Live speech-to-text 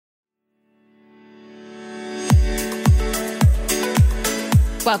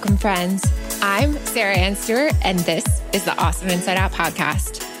Welcome, friends. I'm Sarah Ann Stewart, and this is the Awesome Inside Out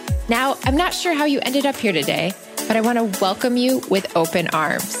podcast. Now, I'm not sure how you ended up here today, but I want to welcome you with open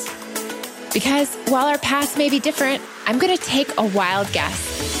arms. Because while our paths may be different, I'm going to take a wild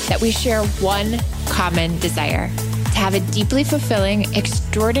guess that we share one common desire: to have a deeply fulfilling,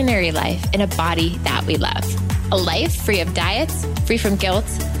 extraordinary life in a body that we love. A life free of diets, free from guilt,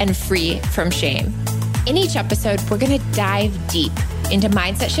 and free from shame. In each episode, we're going to dive deep into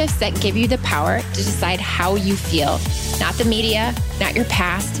mindset shifts that give you the power to decide how you feel, not the media, not your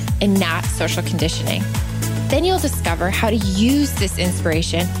past, and not social conditioning. Then you'll discover how to use this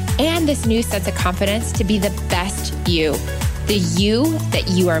inspiration and this new sense of confidence to be the best you, the you that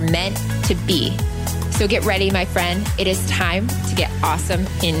you are meant to be. So get ready, my friend. It is time to get awesome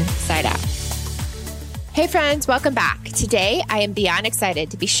inside out. Hey friends, welcome back. Today, I am beyond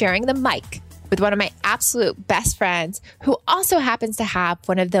excited to be sharing the mic with one of my absolute best friends who also happens to have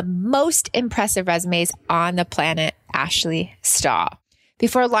one of the most impressive resumes on the planet, Ashley Stahl.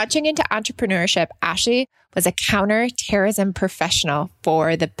 Before launching into entrepreneurship, Ashley was a counterterrorism professional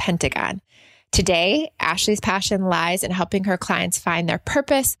for the Pentagon. Today, Ashley's passion lies in helping her clients find their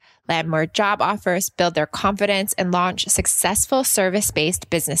purpose, land more job offers, build their confidence, and launch successful service-based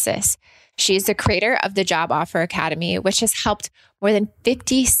businesses. She is the creator of the Job Offer Academy, which has helped more than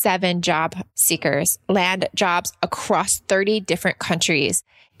 57 job seekers land jobs across 30 different countries,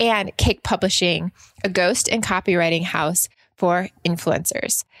 and Cake Publishing, a ghost and copywriting house for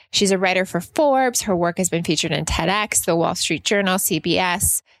influencers. She's a writer for Forbes. Her work has been featured in TEDx, The Wall Street Journal,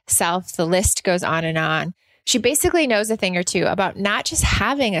 CBS, Self. The list goes on and on. She basically knows a thing or two about not just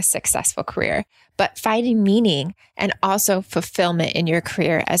having a successful career, but finding meaning and also fulfillment in your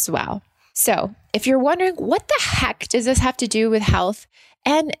career as well. So if you're wondering, what the heck does this have to do with health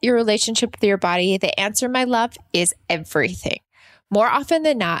and your relationship with your body? The answer, my love, is everything. More often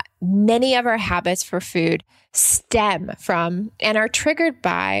than not, many of our habits for food stem from and are triggered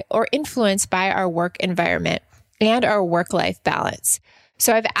by or influenced by our work environment and our work-life balance.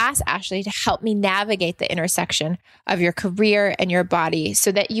 So I've asked Ashley to help me navigate the intersection of your career and your body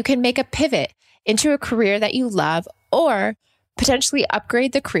so that you can make a pivot into a career that you love or potentially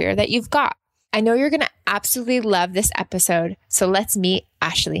upgrade the career that you've got. I know you're going to absolutely love this episode, so let's meet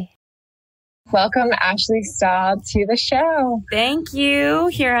Ashley. Welcome, Ashley Stahl, to the show. Thank you.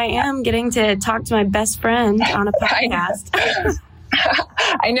 Here I am getting to talk to my best friend on a podcast.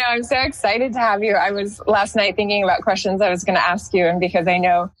 I know. I'm so excited to have you. I was last night thinking about questions I was going to ask you, and because I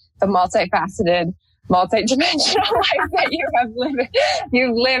know the multifaceted, multi-dimensional life that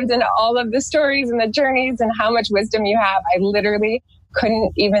you've lived in all of the stories and the journeys and how much wisdom you have, I literally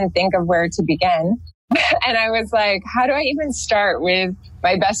couldn't even think of where to begin. And I was like, how do I even start with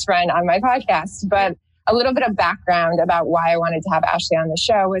my best friend on my podcast? But a little bit of background about why I wanted to have Ashley on the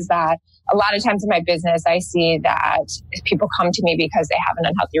show was that a lot of times in my business, I see that people come to me because they have an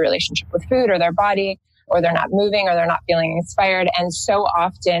unhealthy relationship with food or their body, or they're not moving, or they're not feeling inspired. And so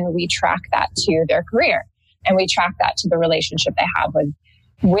often we track that to their career, and we track that to the relationship they have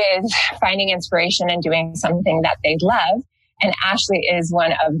with finding inspiration and doing something that they love. And Ashley is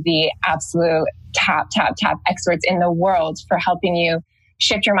one of the absolute top experts in the world for helping you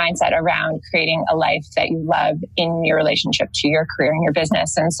shift your mindset around creating a life that you love in your relationship to your career and your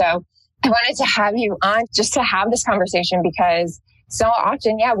business. And so I wanted to have you on just to have this conversation, because so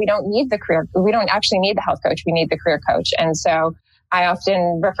often, we don't need the career. We don't actually need the health coach. We need the career coach. And so I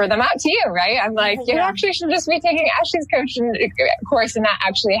often refer them out to you, right? I'm like, you actually should just be taking Ashley's coaching course and not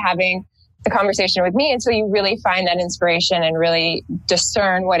actually having the conversation with me until you really find that inspiration and really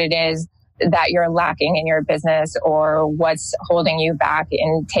discern what it is that you're lacking in your business or what's holding you back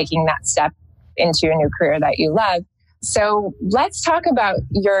in taking that step into a new career that you love. So let's talk about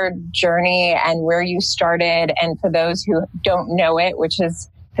your journey and where you started. And for those who don't know it, which is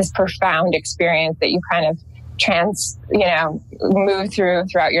this profound experience that you kind of move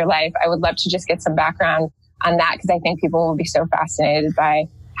throughout your life, I would love to just get some background on that, because I think people will be so fascinated by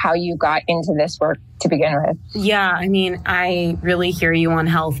how you got into this work to begin with. Yeah, I mean, I really hear you on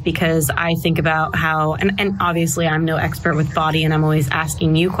health, because I think about how, and obviously I'm no expert with body and I'm always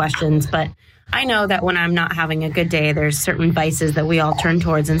asking you questions, but I know that when I'm not having a good day, there's certain vices that we all turn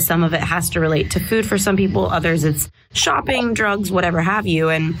towards, and some of it has to relate to food for some people. Others, it's shopping, drugs, whatever have you.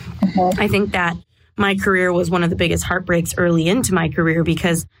 And I think that my career was one of the biggest heartbreaks early into my career,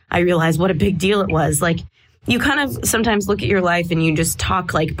 because I realized what a big deal it was. Like, you kind of sometimes look at your life and you just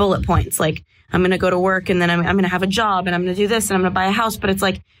talk like bullet points, like, I'm going to go to work, and then I'm going to have a job, and I'm going to do this, and I'm going to buy a house. But it's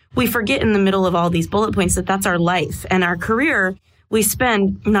like, we forget in the middle of all these bullet points that that's our life, and our career we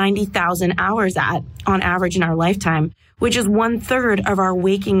spend 90,000 hours at on average in our lifetime, which is 1/3 of our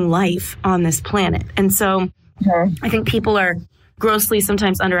waking life on this planet. And so I think people are grossly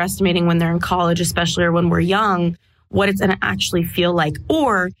sometimes underestimating when they're in college, especially or when we're young, what it's going to actually feel like,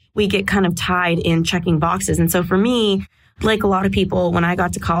 or we get kind of tied in checking boxes. And so for me, like a lot of people, when I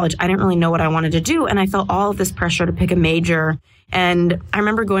got to college, I didn't really know what I wanted to do. And I felt all of this pressure to pick a major. And I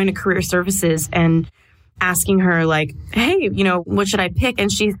remember going to career services and asking her like, hey, what should I pick?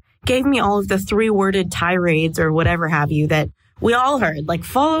 And she gave me all of the 3-worded tirades or whatever have you that we all heard, like,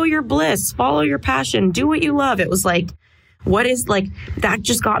 follow your bliss, follow your passion, do what you love. It was like, that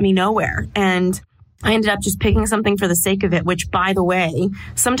just got me nowhere. And I ended up just picking something for the sake of it, which, by the way,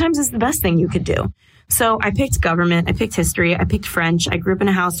 sometimes is the best thing you could do. So I picked government, I picked history, I picked French. I grew up in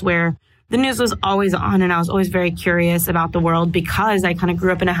a house where the news was always on and I was always very curious about the world because I kind of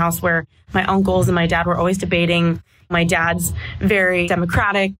grew up in a house where my uncles and my dad were always debating. My dad's very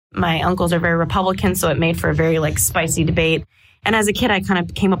Democratic. My uncles are very Republican. So it made for a very spicy debate. And as a kid, I kind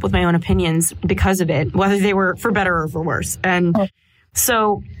of came up with my own opinions because of it, whether they were for better or for worse. And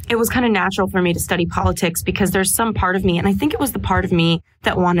so it was kind of natural for me to study politics because there's some part of me, and I think it was the part of me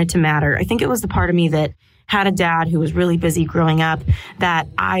that wanted to matter. I think it was the part of me that had a dad who was really busy growing up, that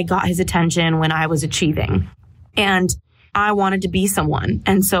I got his attention when I was achieving. And I wanted to be someone.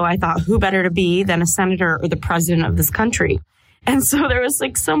 And so I thought, who better to be than a senator or the president of this country? And so there was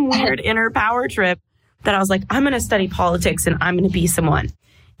some weird inner power trip that I was like, I'm going to study politics and I'm going to be someone.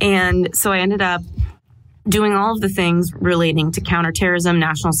 And so I ended up doing all of the things relating to counterterrorism,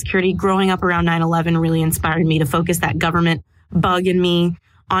 national security. Growing up around 9/11 really inspired me to focus that government bug in me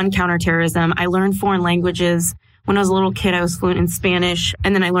on counterterrorism. I learned foreign languages. When I was a little kid, I was fluent in Spanish.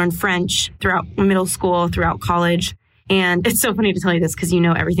 And then I learned French throughout middle school, throughout college. And it's so funny to tell you this because you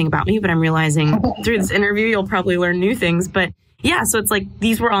know everything about me, but I'm realizing through this interview, you'll probably learn new things. But yeah, so it's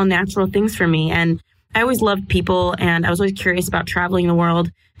these were all natural things for me. And I always loved people, and I was always curious about traveling the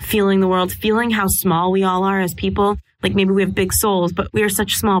world, feeling how small we all are as people. Maybe we have big souls, but we are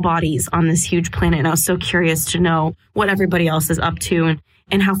such small bodies on this huge planet. And I was so curious to know what everybody else is up to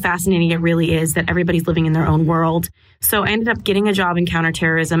and how fascinating it really is that everybody's living in their own world. So I ended up getting a job in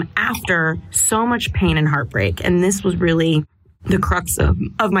counterterrorism after so much pain and heartbreak. And this was really the crux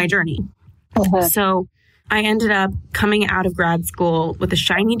of my journey. So I ended up coming out of grad school with a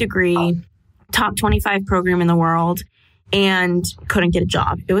shiny degree, top 25 program in the world, and couldn't get a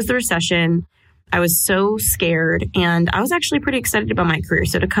job. It was the recession. I was so scared, and I was actually pretty excited about my career.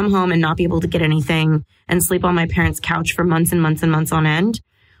 So to come home and not be able to get anything and sleep on my parents' couch for months and months and months on end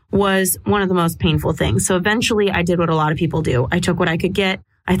was one of the most painful things. So eventually I did what a lot of people do. I took what I could get.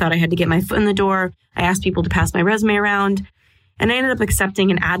 I thought I had to get my foot in the door. I asked people to pass my resume around, and I ended up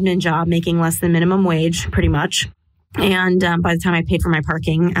accepting an admin job making less than minimum wage, pretty much. And by the time I paid for my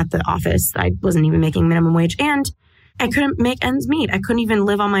parking at the office, I wasn't even making minimum wage. And I couldn't make ends meet. I couldn't even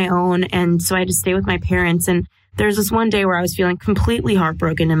live on my own. And so I had to stay with my parents. And there's this one day where I was feeling completely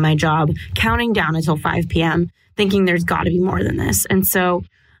heartbroken in my job, counting down until 5 p.m., thinking there's got to be more than this. And so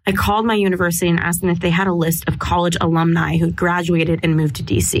I called my university and asked them if they had a list of college alumni who graduated and moved to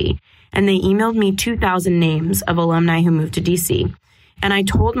DC. And they emailed me 2,000 names of alumni who moved to DC. And I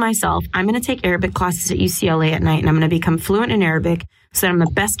told myself, I'm going to take Arabic classes at UCLA at night, and I'm going to become fluent in Arabic so that I'm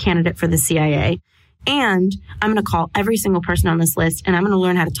the best candidate for the CIA. And I'm going to call every single person on this list, and I'm going to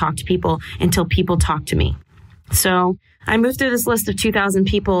learn how to talk to people until people talk to me. So I moved through this list of 2,000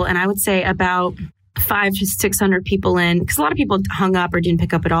 people, and I would say about 500 to 600 people in, because a lot of people hung up or didn't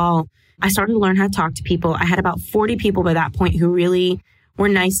pick up at all. I started to learn how to talk to people. I had about 40 people by that point who really were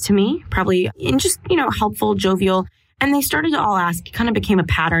nice to me, probably and just, helpful, jovial. And they started to all ask, it kind of became a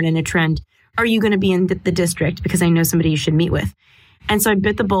pattern and a trend. Are you going to be in the district? Because I know somebody you should meet with. And so I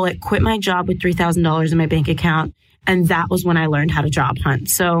bit the bullet, quit my job with $3,000 in my bank account. And that was when I learned how to job hunt.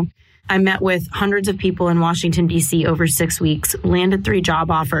 So I met with hundreds of people in Washington, D.C. over 6 weeks, landed 3 job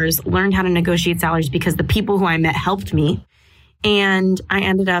offers, learned how to negotiate salaries because the people who I met helped me. And I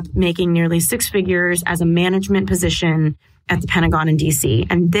ended up making nearly 6 figures as a management position at the Pentagon in D.C.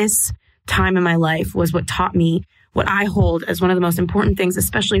 And this time in my life was what taught me what I hold as one of the most important things,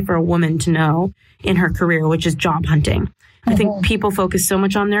 especially for a woman to know in her career, which is job hunting. I think people focus so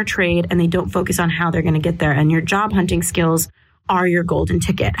much on their trade and they don't focus on how they're going to get there. And your job hunting skills are your golden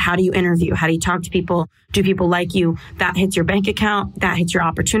ticket. How do you interview? How do you talk to people? Do people like you? That hits your bank account. That hits your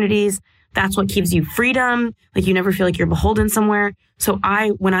opportunities. That's what gives you freedom. You never feel like you're beholden somewhere. So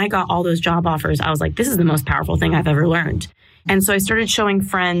when I got all those job offers, I was like, this is the most powerful thing I've ever learned. And so I started showing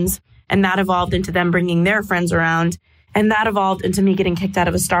friends, and that evolved into them bringing their friends around. And that evolved into me getting kicked out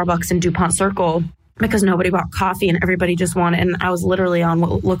of a Starbucks in DuPont Circle because nobody bought coffee and everybody just wanted, and I was literally on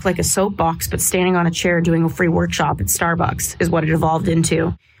what looked like a soapbox, but standing on a chair doing a free workshop at Starbucks is what it evolved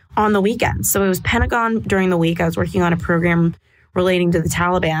into on the weekends. So it was Pentagon during the week. I was working on a program relating to the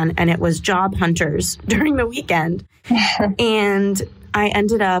Taliban, and it was job hunters during the weekend. And I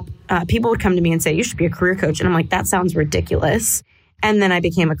ended up, people would come to me and say, you should be a career coach. And I'm like, that sounds ridiculous. And then I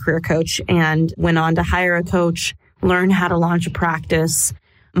became a career coach and went on to hire a coach, learn how to launch a practice,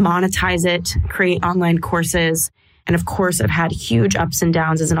 monetize it, create online courses. And of course, I've had huge ups and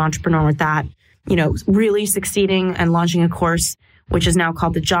downs as an entrepreneur with that, really succeeding and launching a course, which is now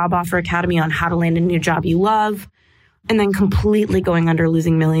called the Job Offer Academy, on how to land a new job you love, and then completely going under,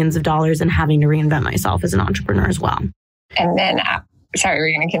 losing millions of dollars and having to reinvent myself as an entrepreneur as well. And then, sorry,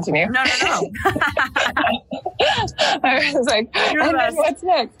 we're going to continue. No. I was like, and then what's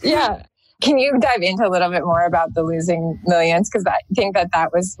next? Yeah. Can you dive into a little bit more about the losing millions? Because I think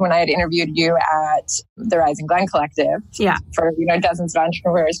that was when I had interviewed you at the Rising Glen Collective. Yeah. For, dozens of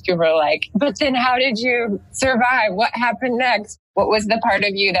entrepreneurs. People were like, but then how did you survive? What happened next? What was the part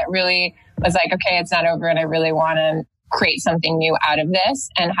of you that really was like, okay, it's not over and I really want to create something new out of this?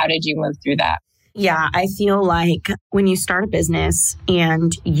 And how did you move through that? Yeah, I feel like when you start a business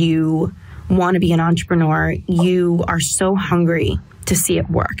and you want to be an entrepreneur, you are so hungry to see it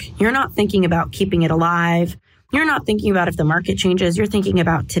work. You're not thinking about keeping it alive. You're not thinking about if the market changes. You're thinking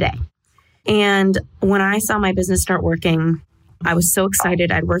about today. And when I saw my business start working, I was so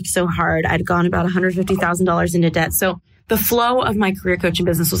excited. I'd worked so hard. I'd gone about $150,000 into debt. So the flow of my career coaching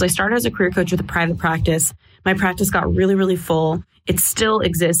business was I started as a career coach with a private practice. My practice got really, really full. It still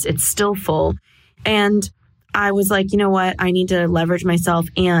exists. It's still full. And I was like, you know what? I need to leverage myself,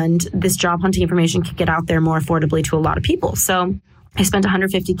 and this job hunting information can get out there more affordably to a lot of people. So I spent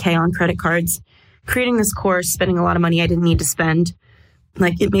 $150K on credit cards, creating this course, spending a lot of money I didn't need to spend.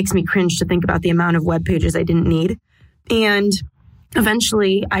 Like, it makes me cringe to think about the amount of web pages I didn't need. And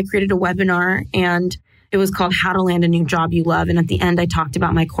eventually I created a webinar, and it was called How to Land a New Job You Love. And at the end, I talked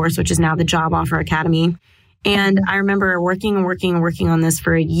about my course, which is now the Job Offer Academy. And I remember working on this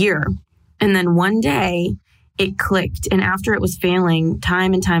for a year. And then one day it clicked. And after it was failing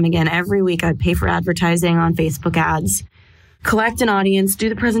time and time again, every week I'd pay for advertising on Facebook ads, collect an audience, do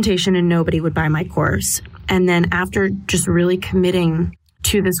the presentation, and nobody would buy my course. And then after just really committing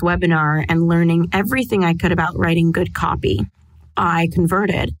to this webinar and learning everything I could about writing good copy, I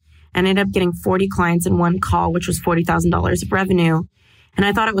converted and ended up getting 40 clients in one call, which was $40,000 of revenue. And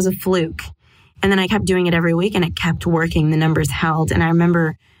I thought it was a fluke. And then I kept doing it every week and it kept working. The numbers held. And I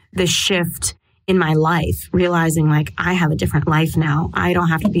remember the shift in my life, realizing like, I have a different life now. I don't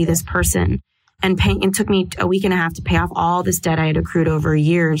have to be this person. And it took me a week and a half to pay off all this debt I had accrued over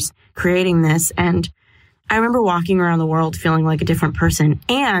years creating this. And I remember walking around the world feeling like a different person.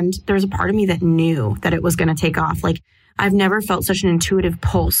 And there was a part of me that knew that it was going to take off. Like, I've never felt such an intuitive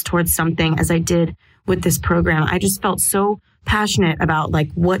pulse towards something as I did with this program. I just felt so passionate about like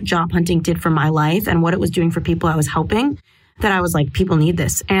what job hunting did for my life and what it was doing for people I was helping, that I was like, people need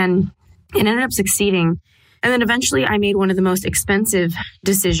this. And it ended up succeeding. And then eventually I made one of the most expensive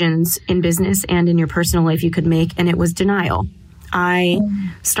decisions in business and in your personal life you could make. And it was denial. I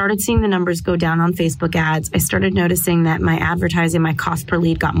started seeing the numbers go down on Facebook ads. I started noticing that my advertising, my cost per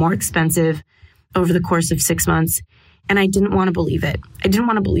lead got more expensive over the course of 6 months. And I didn't want to believe it.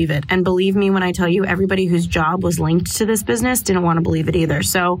 And believe me when I tell you, everybody whose job was linked to this business didn't want to believe it either.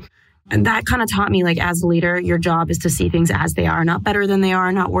 So that kind of taught me, like, as a leader, your job is to see things as they are, not better than they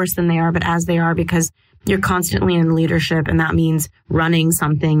are, not worse than they are, but as they are, because you're constantly in leadership. And that means running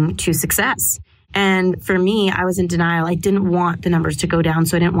something to success. And for me, I was in denial. I didn't want the numbers to go down.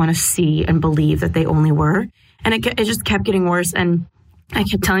 So I didn't want to see and believe that they only were. And it just kept getting worse. And I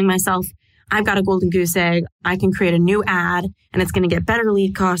kept telling myself, I've got a golden goose egg. I can create a new ad and it's going to get better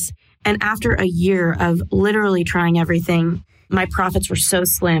lead costs. And after a year of literally trying everything, my profits were so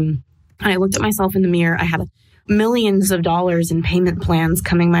slim. And I looked at myself in the mirror. I had millions of dollars in payment plans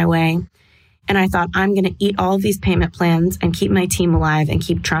coming my way. And I thought, I'm going to eat all of these payment plans and keep my team alive and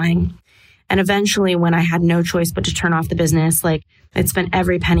keep trying. And eventually, when I had no choice but to turn off the business, like, I'd spent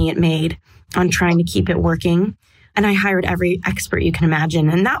every penny it made on trying to keep it working. And I hired every expert you can imagine.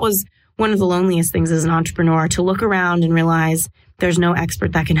 And that was one of the loneliest things as an entrepreneur, to look around and realize there's no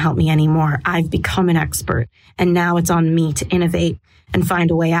expert that can help me anymore. I've become an expert, and now it's on me to innovate and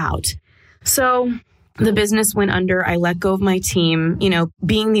find a way out. So the business went under. I let go of my team.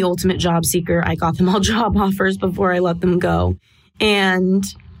 Being the ultimate job seeker, I got them all job offers before I let them go. And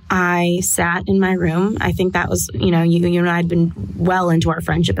I sat in my room. I think that was, you and I had been well into our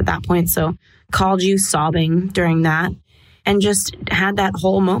friendship at that point. So called you sobbing during that. and just had that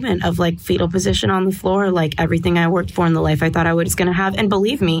whole moment of like fetal position on the floor, like everything I worked for in the life I thought I was going to have. And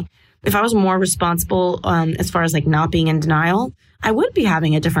believe me, if I was more responsible as far as like not being in denial, I would be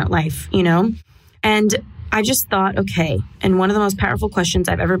having a different life, you know? And I just thought, okay. And one of the most powerful questions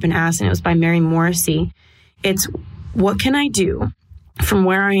I've ever been asked, and it was by Mary Morrissey, it's what can I do from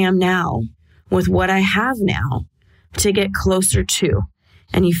where I am now with what I have now to get closer to?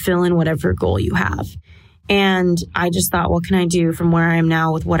 And you fill in whatever goal you have. And I just thought, what can I do from where I am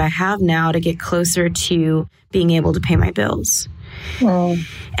now with what I have now to get closer to being able to pay my bills?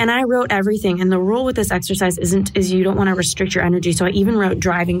 And I wrote everything. And the rule with this exercise is you don't want to restrict your energy. So I even wrote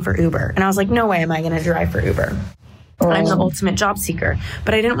driving for Uber. And I was like, no way am I going to drive for Uber. I'm the ultimate job seeker.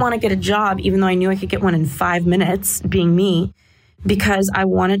 But I didn't want to get a job, even though I knew I could get one in 5 minutes, being me, because I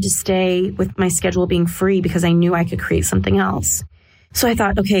wanted to stay with my schedule being free because I knew I could create something else. So I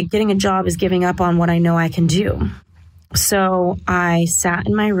thought, okay, getting a job is giving up on what I know I can do. So I sat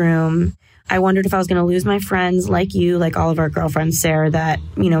in my room. I wondered if I was going to lose my friends like you, like all of our girlfriends, Sarah, that,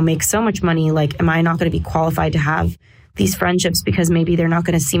 you know, make so much money. Like, am I not going to be qualified to have these friendships because maybe they're not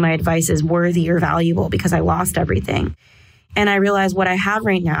going to see my advice as worthy or valuable because I lost everything? And I realized what I have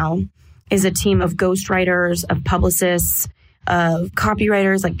right now is a team of ghostwriters, of publicists, of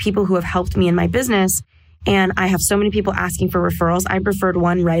copywriters, like people who have helped me in my business. And I have so many people asking for referrals. I preferred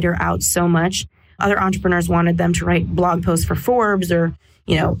one writer out so much. Other entrepreneurs wanted them to write blog posts for Forbes or,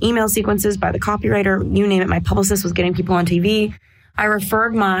 you know, email sequences by the copywriter, you name it. My publicist was getting people on TV. I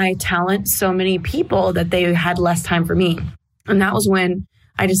referred my talent so many people that they had less time for me. And that was when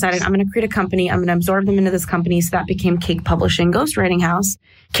I decided I'm going to create a company. I'm going to absorb them into this company. So that became Cake Publishing Ghostwriting House.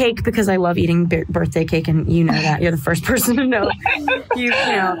 Cake, because I love eating birthday cake. And you know that. You're the first person to know. You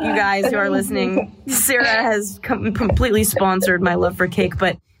guys who are listening, Sarah has completely sponsored my love for cake,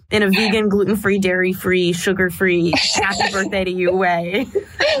 but in a vegan, gluten-free, dairy-free, sugar-free, happy birthday to you way.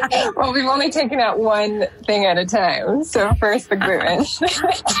 Well, we've only taken out one thing at a time. So first the gluten.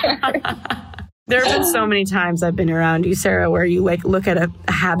 There have been so many times I've been around you, Sarah, where you like look at a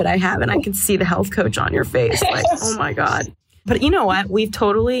habit I have and I can see the health coach on your face. Like, oh my God. But you know what? We've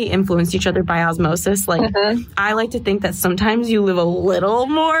totally influenced each other by osmosis. Like, I like to think that sometimes you live a little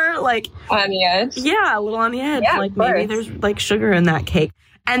more like on the edge. Yeah, a little on the edge. Yeah, like maybe there's like sugar in that cake.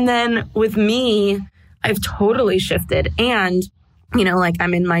 And then with me, I've totally shifted. And, you know, like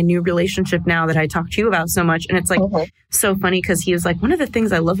I'm in my new relationship now that I talk to you about so much. And it's like so funny because he was like, one of the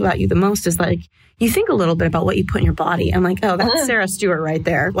things I love about you the most is like, you think a little bit about what you put in your body. I'm like, oh, that's Sarah Stewart right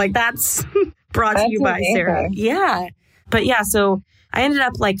there. Like that's brought to you by amazing. Sarah. Yeah. But yeah, so I ended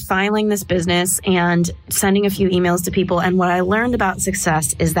up like filing this business and sending a few emails to people. And what I learned about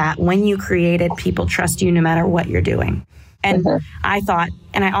success is that when you create it, people trust you no matter what you're doing. And I thought,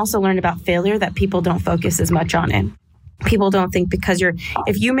 and I also learned about failure that people don't focus as much on it. People don't think because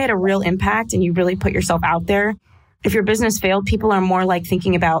if you made a real impact and you really put yourself out there, if your business failed, people are more like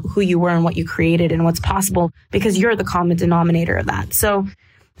thinking about who you were and what you created and what's possible because you're the common denominator of that. So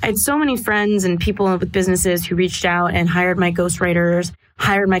I had so many friends and people with businesses who reached out and hired my ghostwriters,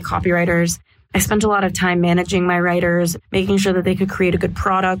 hired my copywriters. I spent a lot of time managing my writers, making sure that they could create a good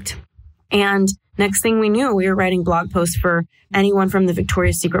product. And next thing we knew, we were writing blog posts for anyone from the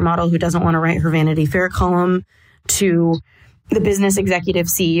Victoria's Secret model who doesn't want to write her Vanity Fair column to the business executive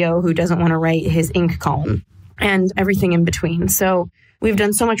CEO who doesn't want to write his Inc. column and everything in between. So we've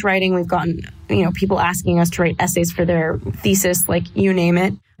done so much writing. We've gotten, people asking us to write essays for their thesis, like you name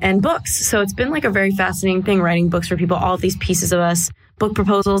it, and books. So it's been like a very fascinating thing, writing books for people, all of these pieces of us, book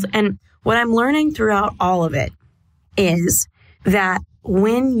proposals. And what I'm learning throughout all of it is that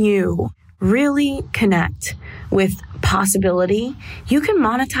when you really connect with possibility, you can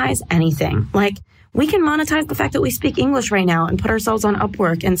monetize anything. Like we can monetize the fact that we speak English right now and put ourselves on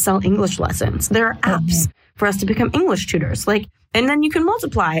Upwork and sell English lessons. There are apps for us to become English tutors. And then you can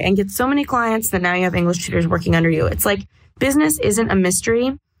multiply and get so many clients that now you have English tutors working under you. It's like business isn't a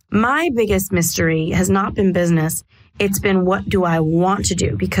mystery. My biggest mystery has not been business. It's been what do I want to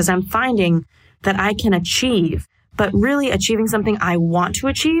do? Because I'm finding that I can achieve, but really achieving something I want to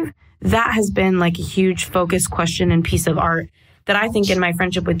achieve, that has been like a huge focus question and piece of art that I think in my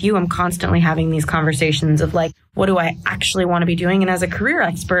friendship with you, I'm constantly having these conversations of like, what do I actually want to be doing? And as a career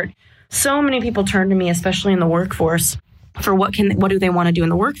expert, so many people turn to me, especially in the workforce, for what do they want to do in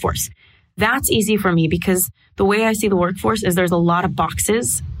the workforce? That's easy for me because the way I see the workforce is there's a lot of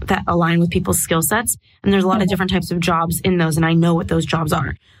boxes that align with people's skill sets. And there's a lot of different types of jobs in those. And I know what those jobs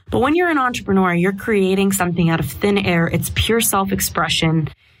are. But when you're an entrepreneur, you're creating something out of thin air. It's pure self-expression.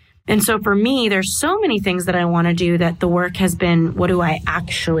 And so for me, there's so many things that I want to do that the work has been, what do I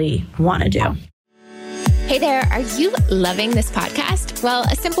actually want to do? Hey there, are you loving this podcast? Well,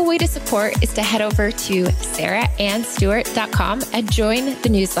 a simple way to support is to head over to sarahannstewart.com and join the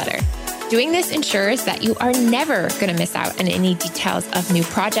newsletter. Doing this ensures that you are never going to miss out on any details of new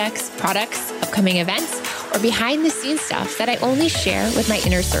projects, products, upcoming events, or behind the scenes stuff that I only share with my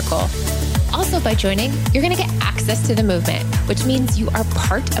inner circle. Also, by joining, you're going to get access to the movement, which means you are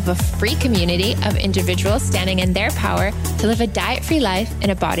part of a free community of individuals standing in their power to live a diet-free life in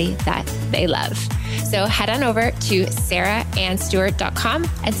a body that they love. So head on over to sarahannstewart.com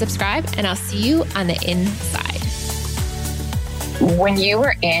and subscribe, and I'll see you on the inside. When you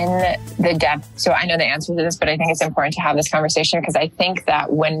were in the depth, so I know the answer to this, but I think it's important to have this conversation because I think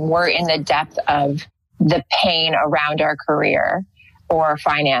that when we're in the depth of the pain around our career or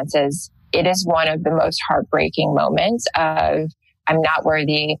finances, it is one of the most heartbreaking moments of, I'm not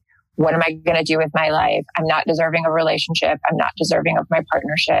worthy. What am I going to do with my life? I'm not deserving of a relationship. I'm not deserving of my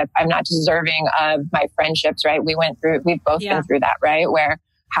partnership. I'm not deserving of my friendships, right? We've both been through that, right? Where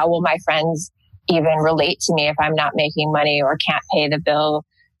how will my friends even relate to me if I'm not making money or can't pay the bill,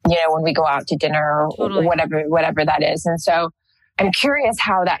 when we go out to dinner or whatever that is. And so I'm curious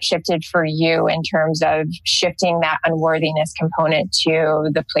how that shifted for you in terms of shifting that unworthiness component to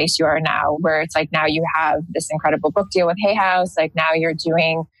the place you are now, where it's like now you have this incredible book deal with Hay House. Like now you're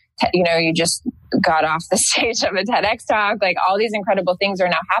doing, you just got off the stage of a TEDx talk. Like all these incredible things are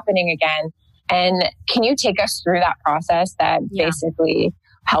now happening again. And can you take us through that process that basically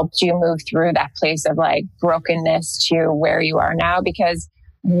helped you move through that place of like brokenness to where you are now? Because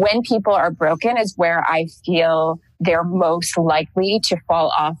when people are broken is where I feel they're most likely to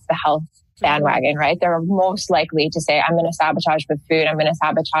fall off the health bandwagon, right? They're most likely to say, I'm going to sabotage with food. I'm going to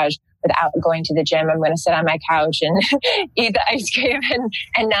sabotage without going to the gym. I'm going to sit on my couch and eat the ice cream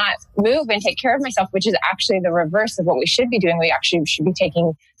and not move and take care of myself, which is actually the reverse of what we should be doing. We actually should be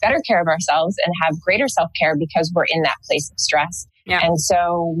taking better care of ourselves and have greater self-care because we're in that place of stress. Yeah. And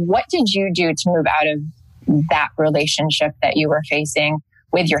so what did you do to move out of that relationship that you were facing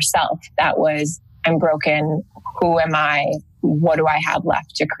with yourself? That was, I'm broken. Who am I? What do I have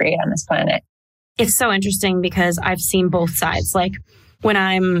left to create on this planet? It's so interesting because I've seen both sides. Like when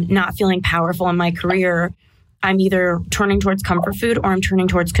I'm not feeling powerful in my career, I'm either turning towards comfort food or I'm turning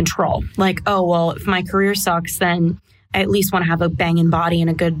towards control. Like, oh, well, if my career sucks, then I at least want to have a banging body and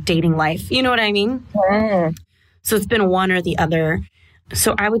a good dating life. You know what I mean? Mm. So it's been one or the other.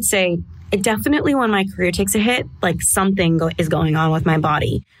 So I would say it definitely when my career takes a hit, like something is going on with my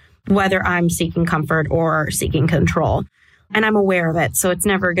body, whether I'm seeking comfort or seeking control. And I'm aware of it. So it's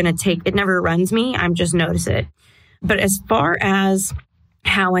never going to it never runs me. I'm just notice it. But as far as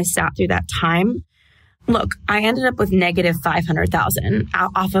how I sat through that time, look, I ended up with negative $500,000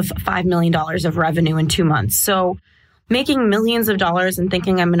 off of $5 million of revenue in 2 months. So making millions of dollars and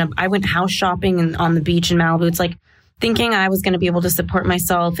thinking I went house shopping on the beach in Malibu. It's like thinking I was going to be able to support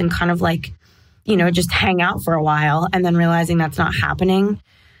myself and kind of like, just hang out for a while and then realizing that's not happening.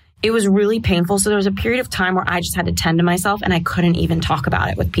 It was really painful. So there was a period of time where I just had to tend to myself and I couldn't even talk about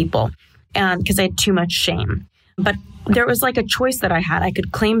it with people because I had too much shame. But there was like a choice that I had. I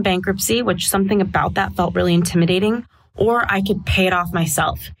could claim bankruptcy, which something about that felt really intimidating, or I could pay it off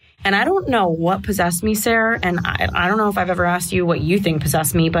myself. And I don't know what possessed me, Sarah. And I don't know if I've ever asked you what you think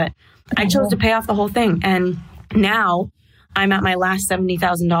possessed me, but I chose to pay off the whole thing. And now I'm at my last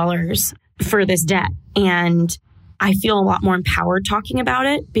 $70,000 for this debt. And I feel a lot more empowered talking about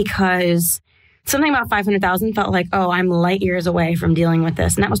it because something about 500,000 felt like, oh, I'm light years away from dealing with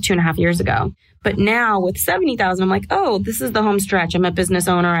this. And that was 2.5 years ago. But now with 70,000, I'm like, oh, this is the home stretch. I'm a business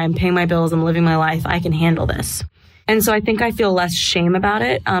owner. I'm paying my bills. I'm living my life. I can handle this. And so I think I feel less shame about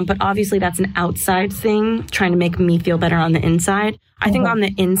it. But obviously that's an outside thing, trying to make me feel better on the inside. I think on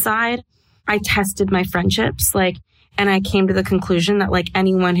the inside, I tested my friendships, and I came to the conclusion that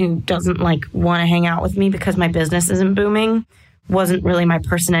anyone who doesn't want to hang out with me because my business isn't booming wasn't really my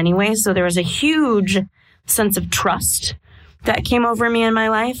person anyway. So there was a huge sense of trust that came over me in my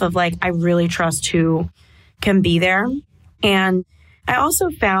life of I really trust who can be there. And I also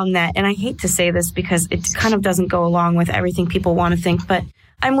found that, and I hate to say this because it kind of doesn't go along with everything people want to think, but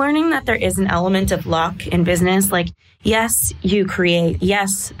I'm learning that there is an element of luck in business. Yes, you create.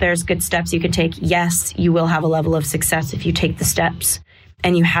 Yes, there's good steps you can take. Yes, you will have a level of success if you take the steps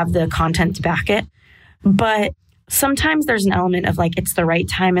and you have the content to back it. But sometimes there's an element of it's the right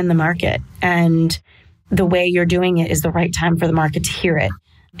time in the market and the way you're doing it is the right time for the market to hear it.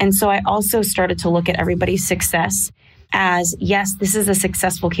 And so I also started to look at everybody's success as, yes, this is a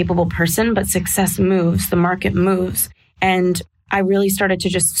successful, capable person, but success moves, the market moves. And I really started to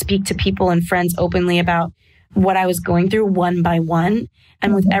just speak to people and friends openly about what I was going through one by one.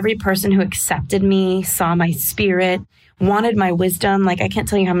 And with every person who accepted me, saw my spirit, wanted my wisdom, like I can't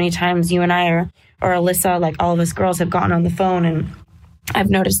tell you how many times you and I or Alyssa, like all of us girls have gotten on the phone and I've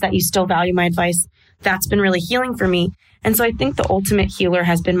noticed that you still value my advice. That's been really healing for me. And so I think the ultimate healer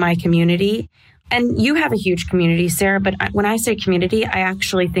has been my community. And you have a huge community, Sarah, but when I say community, I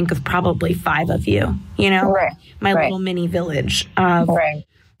actually think of probably 5 of you, you know, my little mini village.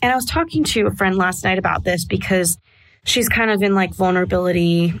 And I was talking to a friend last night about this because she's kind of in like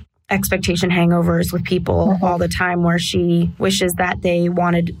vulnerability, expectation hangovers with people all the time, where she wishes that they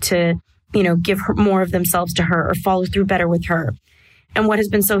wanted to, you know, give her more of themselves to her or follow through better with her. And what has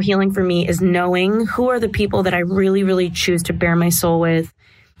been so healing for me is knowing who are the people that I really, really choose to bare my soul with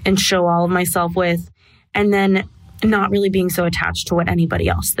and show all of myself with, and then not really being so attached to what anybody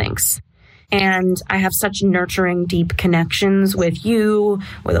else thinks. And I have such nurturing, deep connections with you,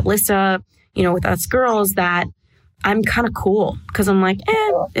 with Alyssa, you know, with us girls, that I'm kind of cool because I'm like,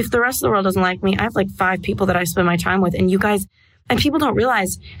 if the rest of the world doesn't like me, I have like 5 people that I spend my time with. And you guys, and people don't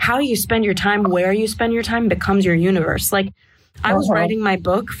realize how you spend your time, where you spend your time becomes your universe. Like I was writing my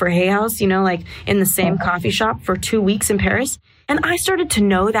book for Hay House, you know, like in the same coffee shop for 2 weeks in Paris. And I started to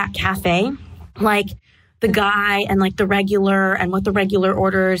know that cafe, like the guy and like the regular and what the regular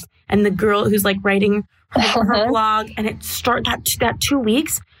orders and the girl who's like writing her blog. And it started that 2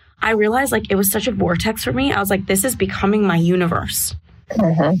 weeks. I realized like it was such a vortex for me. I was like, this is becoming my universe.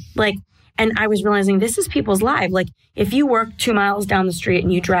 Like, and I was realizing this is people's lives. Like if you work 2 miles down the street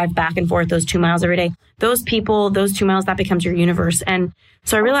and you drive back and forth those 2 miles every day, those people, those 2 miles, that becomes your universe. And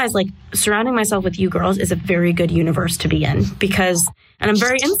so I realized like surrounding myself with you girls is a very good universe to be in because, and I'm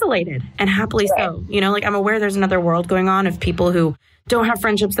very insulated and happily so, you know, like I'm aware there's another world going on of people who don't have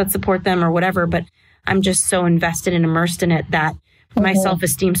friendships that support them or whatever, but I'm just so invested and immersed in it that my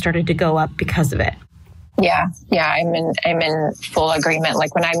self-esteem started to go up because of it. Yeah. I'm in full agreement.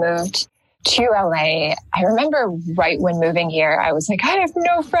 Like when I moved to LA, I remember right when moving here, I was like, I have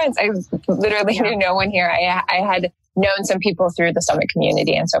no friends. I literally knew no one here. I had known some people through the Summit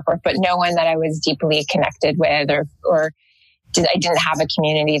community and so forth, but no one that I was deeply connected with or I didn't have a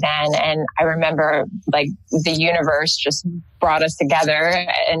community then. And I remember like the universe just brought us together,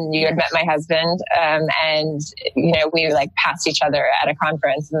 and you had met my husband. And, you know, we like passed each other at a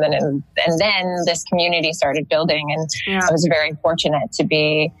conference, and then this community started building. And I was very fortunate to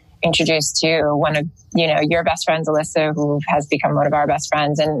be introduced to one of, you know, your best friends, Alyssa, who has become one of our best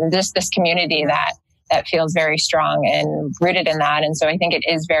friends, and just this community that feels very strong and rooted in that. And so I think it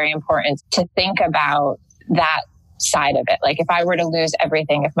is very important to think about that side of it. Like if I were to lose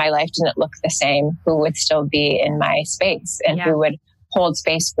everything, if my life didn't look the same, who would still be in my space and who would hold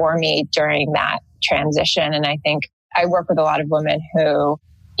space for me during that transition? And I think I work with a lot of women who,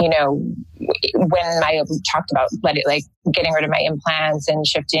 you know, when I talked about getting rid of my implants and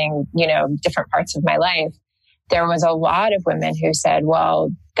shifting, you know, different parts of my life, there was a lot of women who said,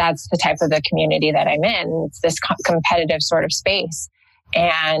 well, that's the type of the community that I'm in. It's this competitive sort of space.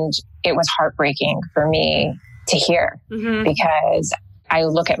 And it was heartbreaking for me to hear because I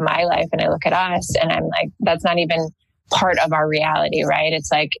look at my life and I look at us and I'm like, that's not even part of our reality, right?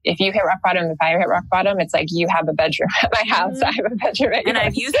 It's like, if you hit rock bottom, if I hit rock bottom, it's like you have a bedroom at my house, I have a bedroom at yours. And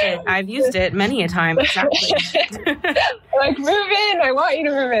I've used it many a time. Exactly. Like, move in. I want you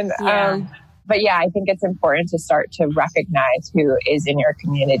to move in. Yeah. But yeah, I think it's important to start to recognize who is in your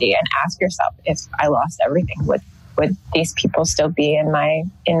community and ask yourself, if I lost everything, would these people still be in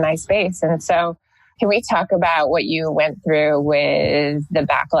my space? And so can we talk about what you went through with the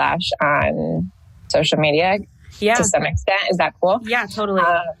backlash on social media to some extent? Is that cool? Yeah, totally.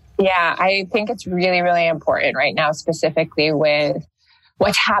 Yeah, I think it's really, really important right now, specifically with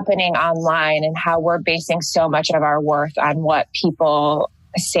what's happening online and how we're basing so much of our worth on what people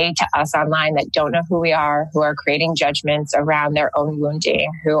say to us online that don't know who we are, who are creating judgments around their own wounding,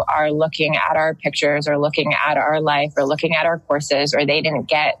 who are looking at our pictures or looking at our life or looking at our courses, or they didn't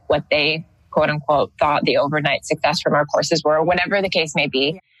get what they quote unquote thought the overnight success from our courses were, whatever the case may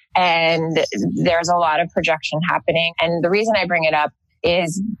be. And there's a lot of projection happening. And the reason I bring it up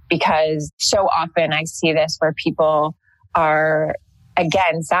is because so often I see this where people are,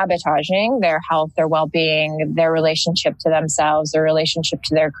 again, sabotaging their health, their well-being, their relationship to themselves, their relationship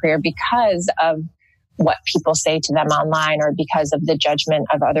to their career because of what people say to them online or because of the judgment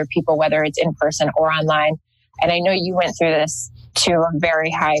of other people, whether it's in person or online. And I know you went through this to a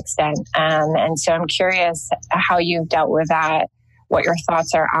very high extent. And so I'm curious how you've dealt with that, what your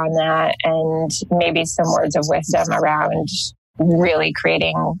thoughts are on that, and maybe some words of wisdom around really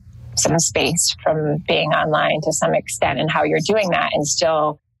creating some space from being online to some extent and how you're doing that and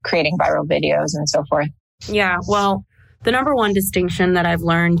still creating viral videos and so forth. Yeah. Well, the number one distinction that I've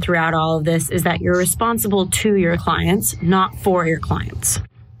learned throughout all of this is that you're responsible to your clients, not for your clients.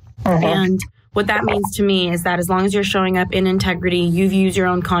 And what that means to me is that as long as you're showing up in integrity, you've used your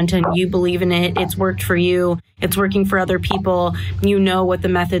own content, you believe in it, it's worked for you, it's working for other people, you know what the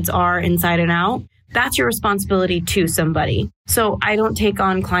methods are inside and out, that's your responsibility to somebody. So I don't take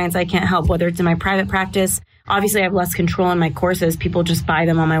on clients I can't help, whether it's in my private practice. Obviously, I have less control in my courses. People just buy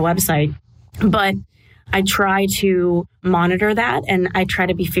them on my website. But I try to monitor that, and I try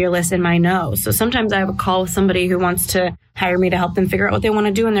to be fearless in my no. So sometimes I have a call with somebody who wants to hire me to help them figure out what they want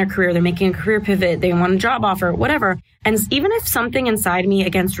to do in their career. They're making a career pivot. They want a job offer, whatever. And even if something inside me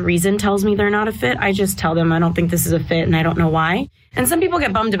against reason tells me they're not a fit, I just tell them I don't think this is a fit and I don't know why. And some people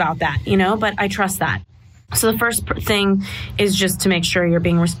get bummed about that, but I trust that. So the first thing is just to make sure you're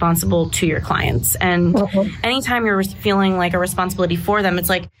being responsible to your clients. And anytime you're feeling like a responsibility for them, it's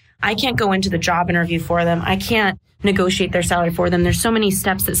like, I can't go into the job interview for them. I can't negotiate their salary for them. There's so many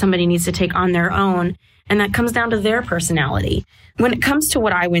steps that somebody needs to take on their own. And that comes down to their personality. When it comes to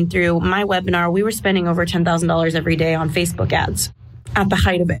what I went through, my webinar, we were spending over $10,000 every day on Facebook ads at the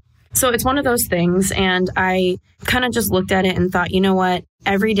height of it. So it's one of those things. And I kind of just looked at it and thought, you know what?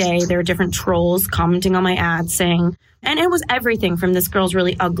 Every day there are different trolls commenting on my ads saying, and it was everything from this girl's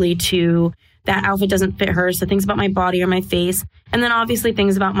really ugly to that outfit doesn't fit her. So things about my body or my face. And then obviously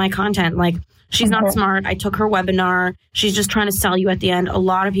things about my content, like she's not smart. I took her webinar. She's just trying to sell you at the end. A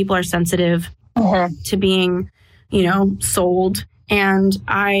lot of people are sensitive to being, sold. And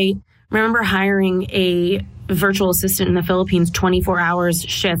I remember hiring a virtual assistant in the Philippines, 24 hours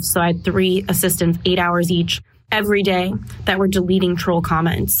shifts. So I had 3 assistants, 8 hours each every day that were deleting troll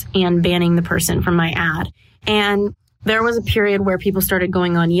comments and banning the person from my ad. And there was a period where people started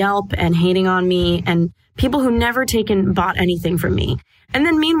going on Yelp and hating on me, and people who never bought anything from me. And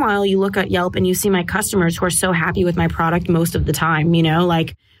then meanwhile, you look at Yelp and you see my customers who are so happy with my product most of the time,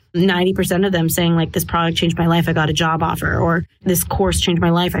 like 90% of them saying like, this product changed my life. I got a job offer, or this course changed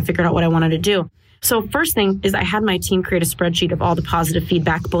my life. I figured out what I wanted to do. So first thing is I had my team create a spreadsheet of all the positive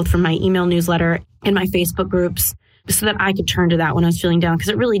feedback, both from my email newsletter and my Facebook groups, so that I could turn to that when I was feeling down, because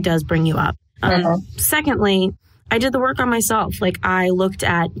it really does bring you up. Secondly, I did the work on myself. Like I looked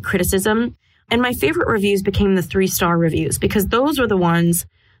at criticism, and my favorite reviews became the 3-star reviews, because those were the ones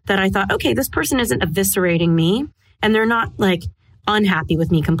that I thought, okay, this person isn't eviscerating me and they're not like unhappy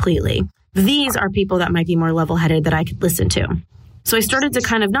with me completely. These are people that might be more level-headed that I could listen to. So I started to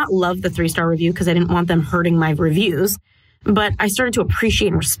kind of not love the 3-star review because I didn't want them hurting my reviews, but I started to appreciate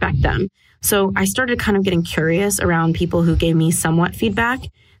and respect them. So I started kind of getting curious around people who gave me somewhat feedback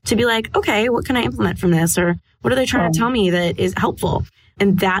to be like, okay, what can I implement from this? Or what are they trying to tell me that is helpful?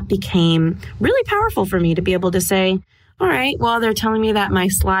 And that became really powerful for me to be able to say, all right, well, they're telling me that my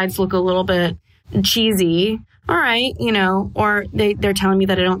slides look a little bit cheesy. All right, or they're telling me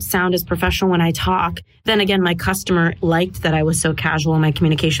that I don't sound as professional when I talk. Then again, my customer liked that I was so casual in my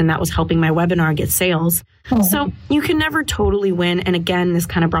communication. That was helping my webinar get sales. So you can never totally win. And again, this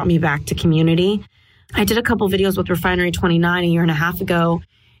kind of brought me back to community. I did a couple videos with Refinery 29 a year and a half ago,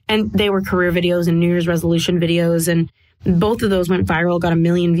 and they were career videos and New Year's resolution videos. And both of those went viral, got 1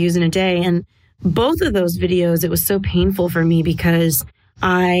 million views in a day. And both of those videos, it was so painful for me because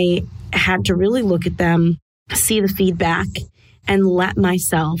I had to really look at them, see the feedback, and let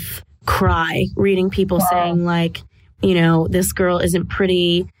myself cry reading people saying like, this girl isn't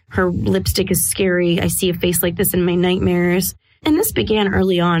pretty. Her lipstick is scary. I see a face like this in my nightmares. And this began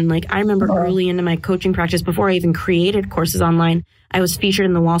early on. Like I remember early into my coaching practice, before I even created courses online, I was featured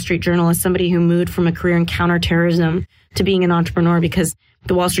in the Wall Street Journal as somebody who moved from a career in counterterrorism to being an entrepreneur because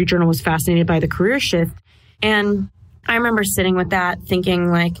the Wall Street Journal was fascinated by the career shift. And I remember sitting with that thinking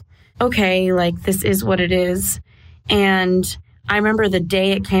like, okay, like this is what it is. And I remember the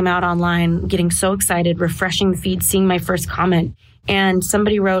day it came out online, getting so excited, refreshing the feed, seeing my first comment. And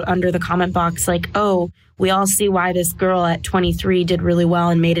somebody wrote under the comment box like, oh, we all see why this girl at 23 did really well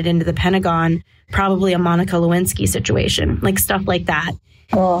and made it into the Pentagon. Probably a Monica Lewinsky situation, like stuff like that.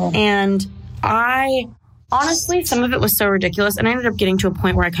 And I honestly, some of it was so ridiculous. And I ended up getting to a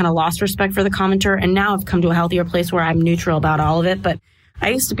point where I kind of lost respect for the commenter. And now I've come to a healthier place where I'm neutral about all of it. But I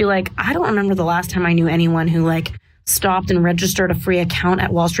used to be like, I don't remember the last time I knew anyone who like stopped and registered a free account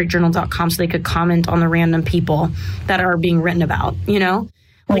at wallstreetjournal.com so they could comment on the random people that are being written about,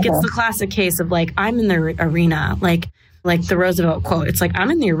 Like it's the classic case of like, I'm in the arena, like the Roosevelt quote. It's like,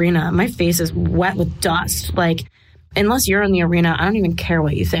 I'm in the arena. My face is wet with dust. Like, unless you're in the arena, I don't even care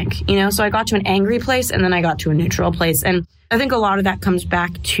what you think, So I got to an angry place and then I got to a neutral place. And I think a lot of that comes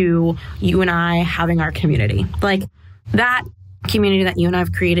back to you and I having our community. Like that community that you and I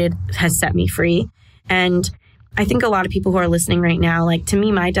have created has set me free. And I think a lot of people who are listening right now, like to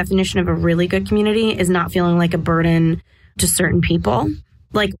me, my definition of a really good community is not feeling like a burden to certain people.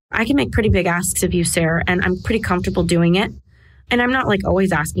 Like I can make pretty big asks of you, Sarah, and I'm pretty comfortable doing it. And I'm not like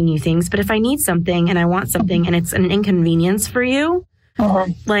always asking you things, but if I need something and I want something and it's an inconvenience for you,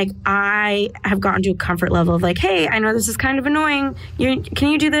 like I have gotten to a comfort level of like, hey, I know this is kind of annoying. Can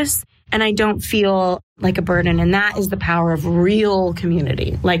you do this? And I don't feel like a burden. And that is the power of real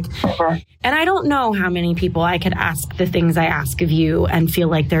community. Like, and I don't know how many people I could ask the things I ask of you and feel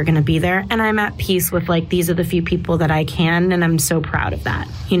like they're going to be there. And I'm at peace with like, these are the few people that I can. And I'm so proud of that,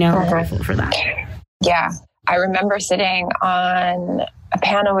 I'm grateful for that. Yeah. I remember sitting on a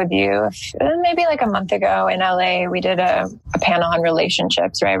panel with you maybe like a month ago in LA. We did a panel on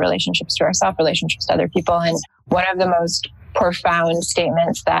relationships, right? Relationships to ourselves, relationships to other people. And one of the most profound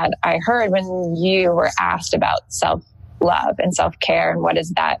statements that I heard when you were asked about self-love and self-care and what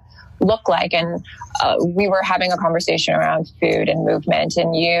does that look like? And we were having a conversation around food and movement,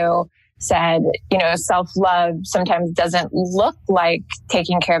 and you said, self-love sometimes doesn't look like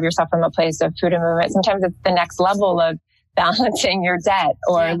taking care of yourself from a place of food and movement. Sometimes it's the next level of balancing your debt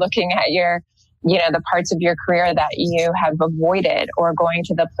or looking at your the parts of your career that you have avoided, or going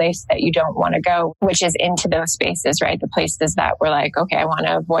to the place that you don't want to go, which is into those spaces, right? The places that we're like, okay, I want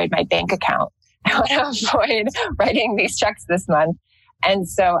to avoid my bank account. I want to avoid writing these checks this month. And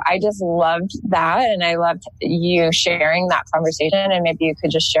so I just loved that. And I loved you sharing that conversation. And maybe you could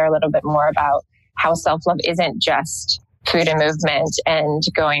just share a little bit more about how self-love isn't just food and movement and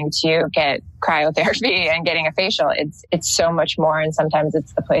going to get cryotherapy and getting a facial. It's so much more. And sometimes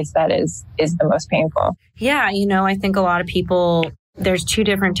it's the place that is the most painful. Yeah. I think a lot of people, there's two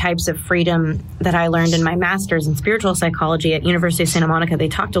different types of freedom that I learned in my master's in spiritual psychology at University of Santa Monica. They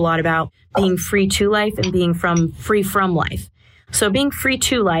talked a lot about being free to life and being free from life. So being free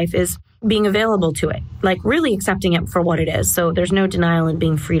to life is being available to it, like really accepting it for what it is. So there's no denial in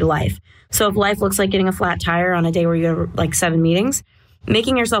being free to life. So if life looks like getting a flat tire on a day where you have like 7 meetings,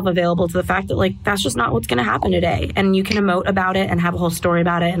 making yourself available to the fact that like, that's just not what's going to happen today. And you can emote about it and have a whole story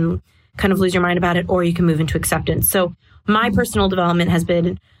about it and kind of lose your mind about it, or you can move into acceptance. So my personal development has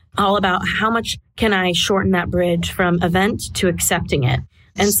been all about how much can I shorten that bridge from event to accepting it.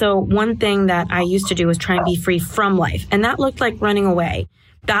 And so one thing that I used to do was try and be free from life. And that looked like running away.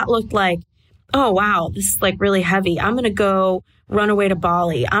 That looked like, oh, wow, this is like really heavy. I'm going to go run away to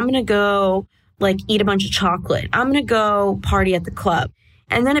Bali. I'm going to go like eat a bunch of chocolate. I'm going to go party at the club.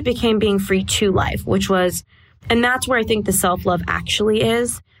 And then it became being free to life, which was, and that's where I think the self-love actually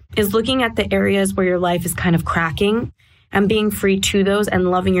is looking at the areas where your life is kind of cracking and being free to those and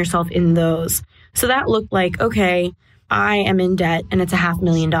loving yourself in those. So that looked like, okay, I am in debt and it's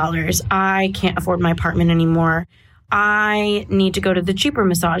 $500,000. I can't afford my apartment anymore. I need to go to the cheaper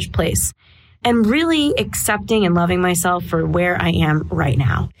massage place, and really accepting and loving myself for where I am right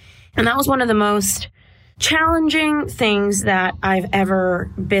now. And that was one of the most challenging things that I've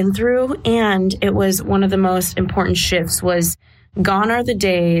ever been through. And it was one of the most important shifts. Was gone are the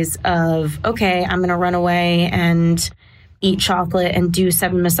days of, okay, I'm going to run away and eat chocolate and do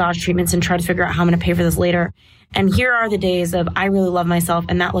 7 massage treatments and try to figure out how I'm going to pay for this later. And here are the days of, I really love myself.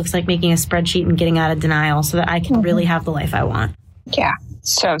 And that looks like making a spreadsheet and getting out of denial so that I can really have the life I want. Yeah.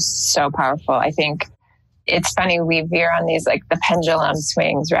 So powerful. I think it's funny. We veer on these, like the pendulum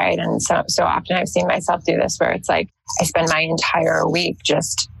swings, right? And so often I've seen myself do this where it's like, I spend my entire week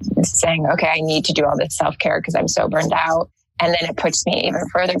just saying, okay, I need to do all this self-care because I'm so burned out. And then it puts me even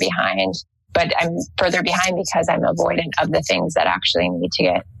further behind, but I'm further behind because I'm avoidant of the things that actually need to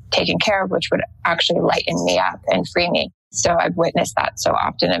get taken care of, which would actually lighten me up and free me. So I've witnessed that so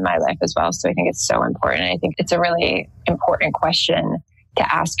often in my life as well. So I think it's so important. I think it's a really important question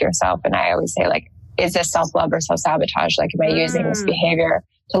to ask yourself. And I always say, like, is this self-love or self-sabotage? Like, am I using this behavior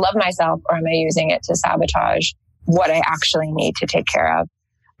to love myself, or am I using it to sabotage what I actually need to take care of?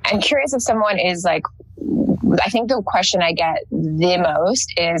 I'm curious if someone is like, I think the question I get the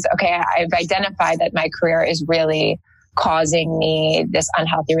most is, okay, I've identified that my career is really causing me this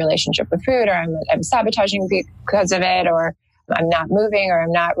unhealthy relationship with food, or I'm sabotaging because of it, or I'm not moving, or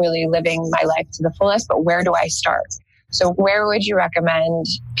I'm not really living my life to the fullest, but where do I start? So where would you recommend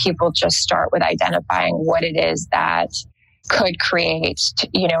people just start with identifying what it is that could create,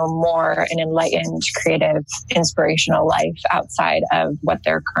 more an enlightened, creative, inspirational life outside of what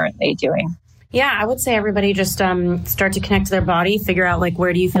they're currently doing? Yeah, I would say everybody just start to connect to their body, figure out like,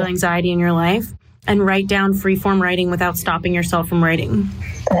 where do you feel anxiety in your life? And write down free-form writing without stopping yourself from writing.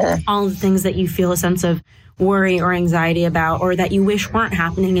 All the things that you feel a sense of worry or anxiety about, or that you wish weren't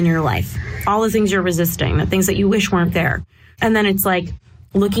happening in your life. All the things you're resisting, the things that you wish weren't there. And then it's like,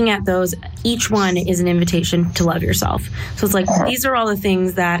 looking at those, each one is an invitation to love yourself. So it's like, these are all the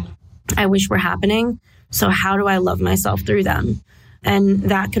things that I wish were happening. So how do I love myself through them? And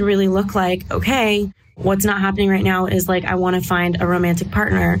that could really look like, okay, what's not happening right now is like, I want to find a romantic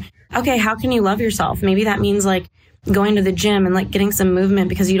partner. Okay, how can you love yourself? Maybe that means like going to the gym and like getting some movement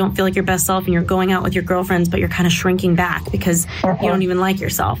because you don't feel like your best self and you're going out with your girlfriends, but you're kind of shrinking back because you don't even like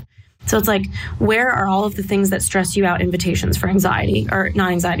yourself. So it's like, where are all of the things that stress you out invitations for anxiety or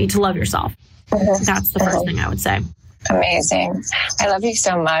not anxiety to love yourself? That's the first thing I would say. Amazing. I love you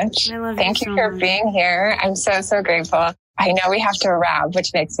so much. Thank you for being here. I'm so, so grateful. I know we have to wrap,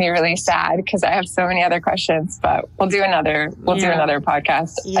 which makes me really sad because I have so many other questions, but we'll do another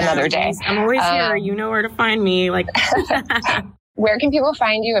podcast another day. I'm always here. You know where to find me. Like, where can people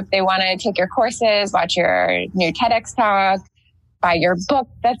find you if they want to take your courses, watch your new TEDx talk, buy your book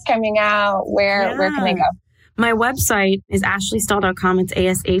that's coming out? Where can they go? My website is ashleystahl.com. It's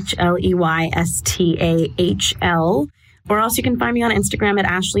ASHLEYSTAHL. Or else you can find me on Instagram at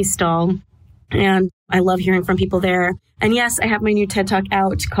Ashley Stahl. And I love hearing from people there. And yes, I have my new TED Talk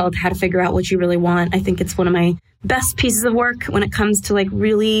out called How to Figure Out What You Really Want. I think it's one of my best pieces of work when it comes to like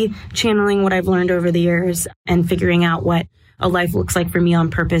really channeling what I've learned over the years and figuring out what a life looks like for me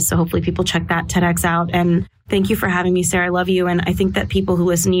on purpose. So hopefully people check that TEDx out. And thank you for having me, Sarah. I love you. And I think that people who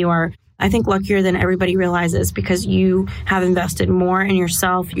listen to you are, I think, luckier than everybody realizes because you have invested more in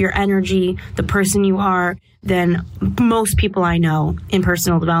yourself, your energy, the person you are than most people I know in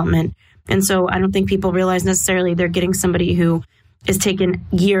personal development. And so I don't think people realize necessarily they're getting somebody who is taking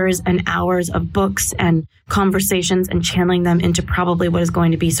years and hours of books and conversations and channeling them into probably what is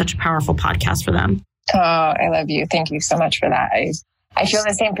going to be such a powerful podcast for them. Oh, I love you. Thank you so much for that. I feel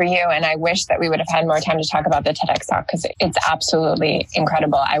the same for you. And I wish that we would have had more time to talk about the TEDx talk because it's absolutely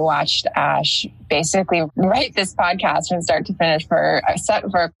incredible. I watched Ash basically write this podcast from start to finish for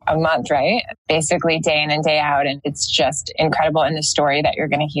a month, right? Basically day in and day out. And it's just incredible. And the story that you're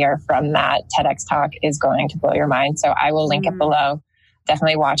going to hear from that TEDx talk is going to blow your mind. So I will link it below.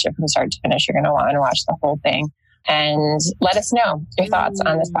 Definitely watch it from start to finish. You're going to want to watch the whole thing. And let us know your thoughts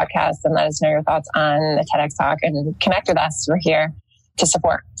on this podcast and let us know your thoughts on the TEDx talk and connect with us. We're here to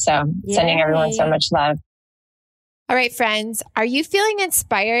support. So sending everyone so much love. All right, friends, are you feeling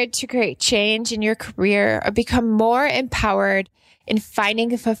inspired to create change in your career or become more empowered in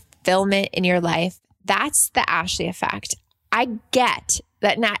finding fulfillment in your life? That's the Ashley effect. I get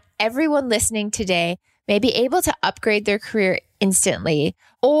that not everyone listening today may be able to upgrade their career instantly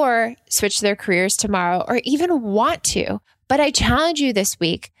or switch their careers tomorrow or even want to. But I challenge you this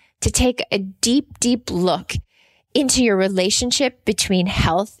week to take a deep, deep look into your relationship between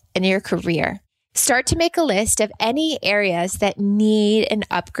health and your career. Start to make a list of any areas that need an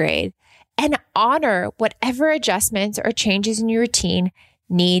upgrade and honor whatever adjustments or changes in your routine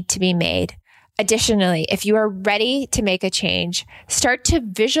need to be made. Additionally, if you are ready to make a change, start to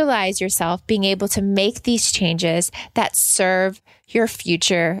visualize yourself being able to make these changes that serve your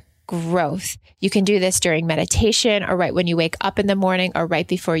future growth. You can do this during meditation or right when you wake up in the morning or right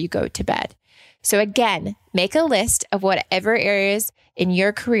before you go to bed. So again, make a list of whatever areas in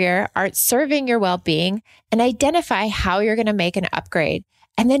your career aren't serving your well-being and identify how you're going to make an upgrade.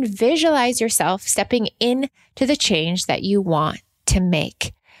 And then visualize yourself stepping into the change that you want to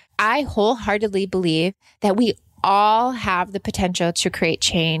make. I wholeheartedly believe that we all have the potential to create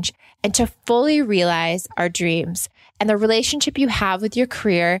change and to fully realize our dreams. And the relationship you have with your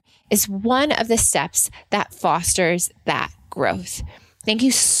career is one of the steps that fosters that growth. Thank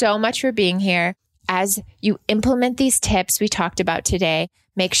you so much for being here. As you implement these tips we talked about today,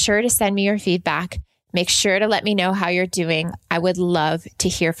 make sure to send me your feedback. Make sure to let me know how you're doing. I would love to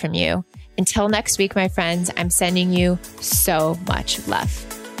hear from you. Until next week, my friends, I'm sending you so much love.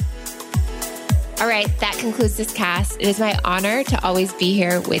 All right, that concludes this cast. It is my honor to always be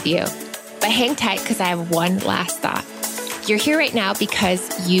here with you. But hang tight because I have one last thought. You're here right now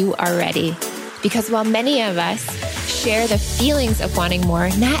because you are ready. Because while many of us share the feelings of wanting more,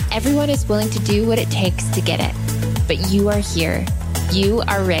 not everyone is willing to do what it takes to get it. But you are here. You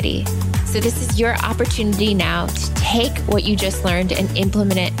are ready. So this is your opportunity now to take what you just learned and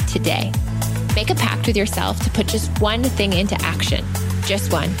implement it today. Make a pact with yourself to put just one thing into action.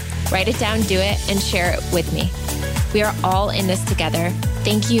 Just one. Write it down, do it, and share it with me. We are all in this together.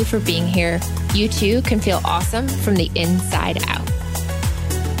 Thank you for being here. You too can feel awesome from the inside out.